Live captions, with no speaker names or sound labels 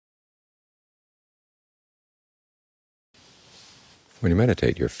When you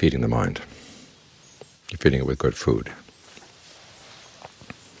meditate, you're feeding the mind. You're feeding it with good food.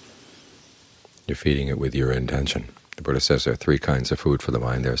 You're feeding it with your intention. The Buddha says there are three kinds of food for the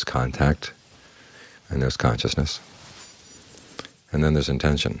mind. There's contact, and there's consciousness, and then there's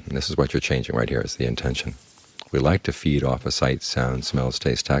intention. And this is what you're changing right here, is the intention. We like to feed off of sight, sound, smells,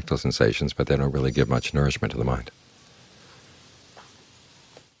 taste, tactile sensations, but they don't really give much nourishment to the mind.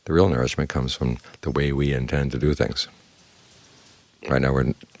 The real nourishment comes from the way we intend to do things. Right now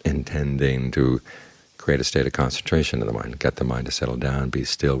we're intending to create a state of concentration in the mind, get the mind to settle down, be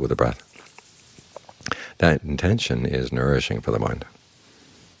still with the breath. That intention is nourishing for the mind,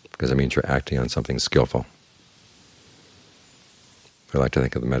 because it means you're acting on something skillful. We like to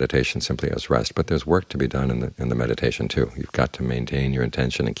think of the meditation simply as rest, but there's work to be done in the meditation too. You've got to maintain your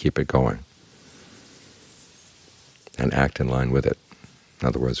intention and keep it going, and act in line with it. In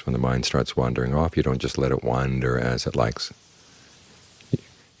other words, when the mind starts wandering off, you don't just let it wander as it likes.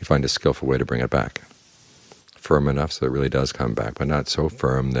 You find a skillful way to bring it back, firm enough so it really does come back, but not so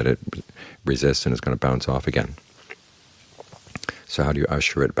firm that it resists and is going to bounce off again. So how do you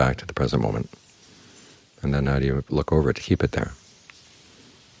usher it back to the present moment? And then how do you look over it to keep it there?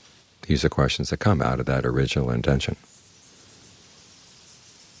 These are questions that come out of that original intention,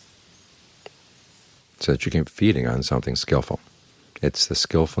 so that you keep feeding on something skillful. It's the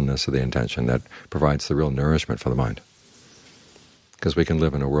skillfulness of the intention that provides the real nourishment for the mind. Because we can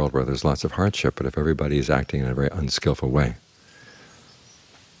live in a world where there's lots of hardship, but if everybody is acting in a very unskillful way,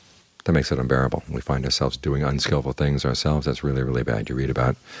 that makes it unbearable. We find ourselves doing unskillful things ourselves. That's really, really bad. You read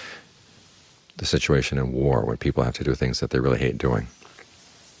about the situation in war when people have to do things that they really hate doing.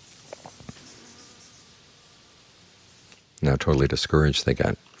 Now totally discouraged they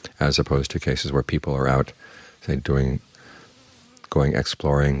get, as opposed to cases where people are out, say, going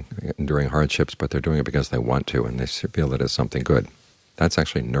exploring, enduring hardships, but they're doing it because they want to, and they feel that it's something good. That's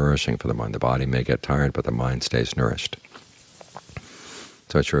actually nourishing for the mind. The body may get tired, but the mind stays nourished.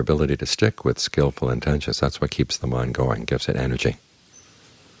 So it's your ability to stick with skillful intentions. That's what keeps the mind going, gives it energy.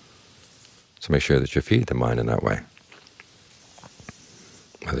 So make sure that you feed the mind in that way,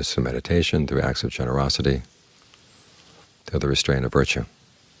 whether it's through meditation, through acts of generosity, through the restraint of virtue.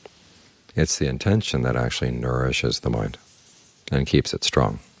 It's the intention that actually nourishes the mind and keeps it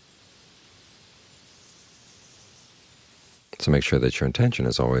strong. So make sure that your intention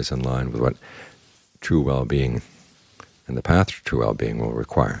is always in line with what true well-being and the path to true well-being will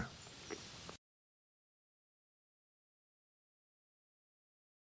require.